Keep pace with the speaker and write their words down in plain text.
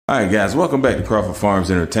Alright guys, welcome back to Crawford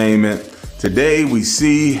Farms Entertainment. Today we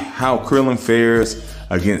see how Krillin fares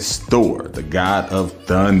against Thor, the god of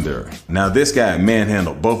thunder. Now this guy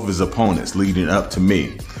manhandled both of his opponents leading up to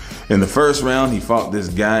me. In the first round, he fought this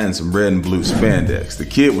guy in some red and blue spandex. The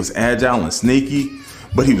kid was agile and sneaky,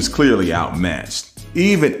 but he was clearly outmatched.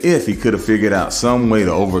 Even if he could have figured out some way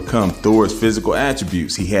to overcome Thor's physical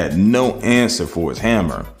attributes, he had no answer for his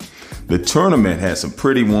hammer. The tournament had some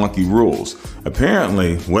pretty wonky rules.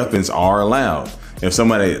 Apparently, weapons are allowed. If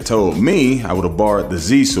somebody had told me, I would have borrowed the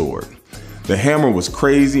Z-sword. The hammer was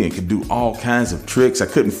crazy and could do all kinds of tricks. I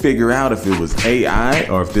couldn't figure out if it was AI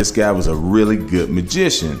or if this guy was a really good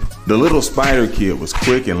magician. The little spider kid was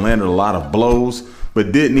quick and landed a lot of blows,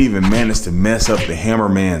 but didn't even manage to mess up the hammer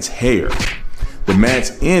man's hair. The match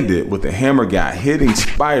ended with the hammer guy hitting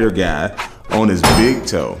Spider Guy on his big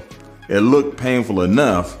toe. It looked painful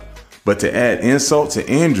enough, but to add insult to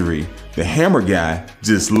injury, the hammer guy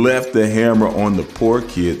just left the hammer on the poor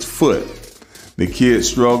kid's foot. The kid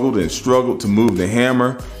struggled and struggled to move the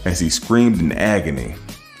hammer as he screamed in agony.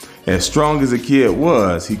 As strong as the kid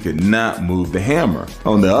was, he could not move the hammer.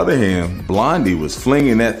 On the other hand, Blondie was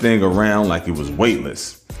flinging that thing around like it was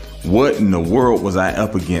weightless. What in the world was I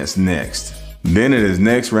up against next? Then in his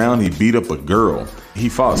next round, he beat up a girl. He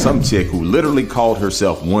fought some chick who literally called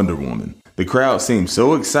herself Wonder Woman. The crowd seemed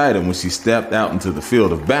so excited when she stepped out into the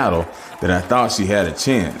field of battle that I thought she had a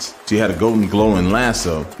chance. She had a golden glowing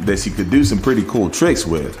lasso that she could do some pretty cool tricks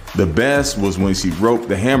with. The best was when she roped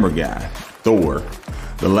the hammer guy, Thor.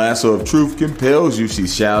 The lasso of truth compels you, she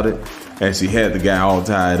shouted as she had the guy all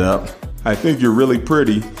tied up. I think you're really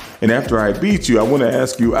pretty, and after I beat you, I want to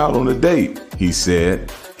ask you out on a date, he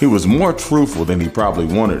said. He was more truthful than he probably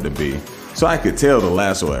wanted to be, so I could tell the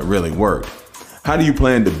lasso had really worked. How do you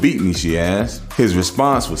plan to beat me, she asked. His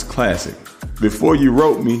response was classic. Before you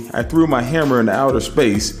roped me, I threw my hammer into outer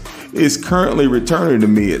space. It's currently returning to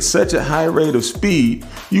me at such a high rate of speed,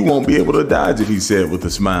 you won't be able to dodge it, he said with a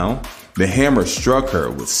smile. The hammer struck her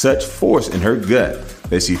with such force in her gut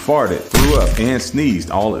that she farted, threw up, and sneezed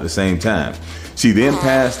all at the same time. She then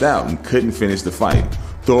passed out and couldn't finish the fight.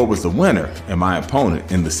 Thor was the winner and my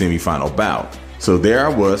opponent in the semifinal bout. So there I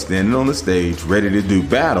was standing on the stage ready to do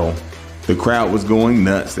battle. The crowd was going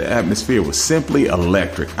nuts. The atmosphere was simply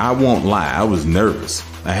electric. I won't lie, I was nervous.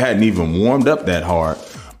 I hadn't even warmed up that hard,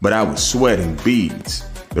 but I was sweating beads.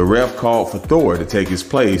 The ref called for Thor to take his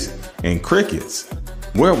place, and crickets.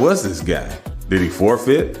 Where was this guy? Did he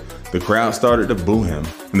forfeit? The crowd started to boo him,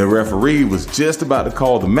 and the referee was just about to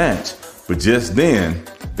call the match, but just then,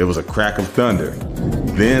 there was a crack of thunder.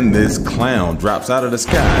 Then this clown drops out of the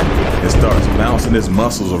sky and starts bouncing his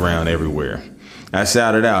muscles around everywhere. I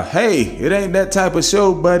shouted out, "Hey, it ain't that type of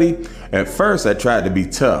show, buddy." At first, I tried to be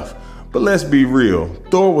tough, but let's be real,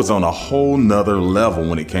 Thor was on a whole nother level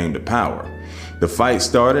when it came to power. The fight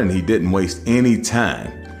started and he didn't waste any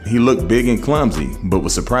time. He looked big and clumsy, but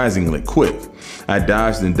was surprisingly quick. I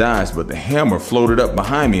dodged and dodged, but the hammer floated up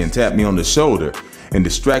behind me and tapped me on the shoulder and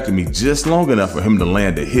distracted me just long enough for him to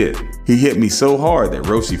land a hit. He hit me so hard that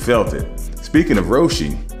Roshi felt it. Speaking of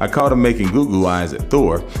Roshi, I caught him making goo-goo eyes at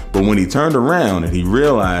Thor, but when he turned around and he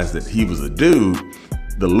realized that he was a dude,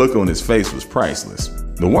 the look on his face was priceless.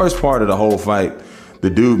 The worst part of the whole fight, the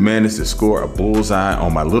dude managed to score a bullseye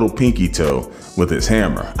on my little pinky toe with his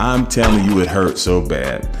hammer. I'm telling you, it hurt so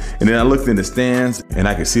bad. And then I looked in the stands and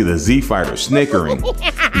I could see the Z-Fighter snickering.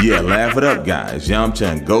 Yeah, laugh it up, guys.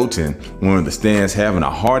 Yamcha and Goten were in the stands having a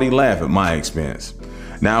hearty laugh at my expense.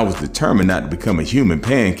 Now I was determined not to become a human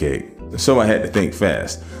pancake, so I had to think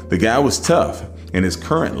fast. The guy was tough. In his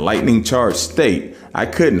current lightning-charged state, I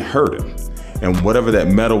couldn't hurt him. And whatever that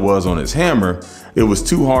metal was on his hammer, it was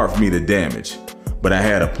too hard for me to damage. But I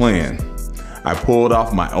had a plan. I pulled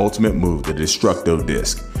off my ultimate move, the Destructo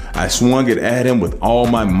Disc. I swung it at him with all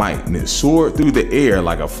my might, and it soared through the air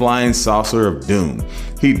like a flying saucer of doom.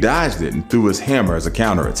 He dodged it and threw his hammer as a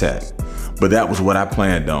counterattack. But that was what I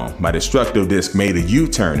planned on. My Destructo Disc made a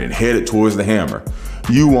U-turn and headed towards the hammer.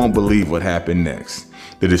 You won't believe what happened next.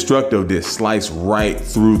 The Destructo Disc sliced right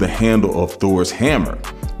through the handle of Thor's hammer.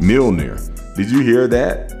 Mjolnir. Did you hear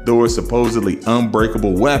that? Thor's supposedly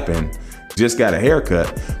unbreakable weapon just got a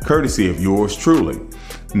haircut, courtesy of yours truly.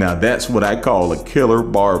 Now that's what I call a killer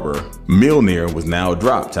barber. Mjolnir was now a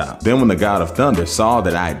drop top. Then when the God of Thunder saw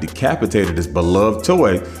that I had decapitated his beloved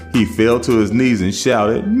toy, he fell to his knees and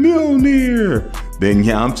shouted, "Mjolnir!" Then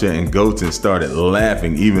Yamcha and Goten started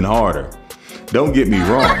laughing even harder. Don't get me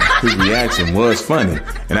wrong, his reaction was funny,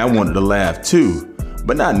 and I wanted to laugh too,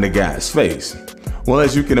 but not in the guy's face. Well,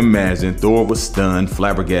 as you can imagine, Thor was stunned,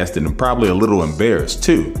 flabbergasted, and probably a little embarrassed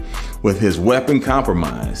too. With his weapon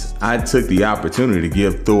compromised, I took the opportunity to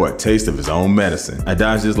give Thor a taste of his own medicine. I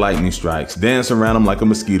dodged his lightning strikes, danced around him like a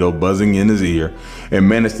mosquito buzzing in his ear, and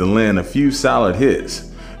managed to land a few solid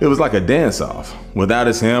hits. It was like a dance-off. Without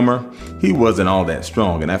his hammer, he wasn't all that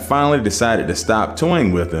strong, and I finally decided to stop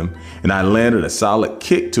toying with him, and I landed a solid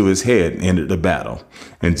kick to his head and ended the battle.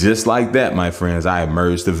 And just like that, my friends, I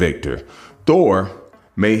emerged the victor. Thor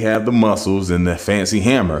may have the muscles and the fancy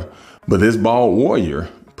hammer, but this bald warrior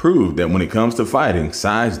proved that when it comes to fighting,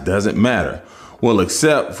 size doesn't matter. Well,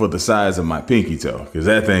 except for the size of my pinky toe, because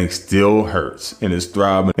that thing still hurts and it's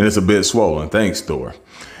throbbing and it's a bit swollen. Thanks, Thor.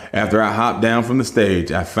 After I hopped down from the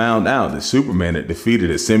stage, I found out that Superman had defeated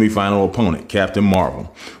his semifinal opponent, Captain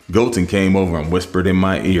Marvel. Goten came over and whispered in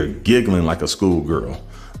my ear, giggling like a schoolgirl.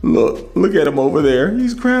 Look at him over there.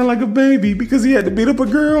 He's crying like a baby because he had to beat up a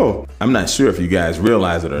girl. I'm not sure if you guys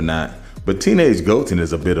realize it or not, but Teenage Goten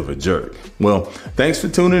is a bit of a jerk. Well, thanks for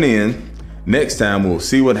tuning in. Next time, we'll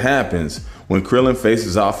see what happens when Krillin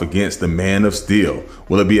faces off against the Man of Steel.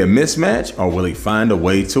 Will it be a mismatch or will he find a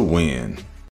way to win?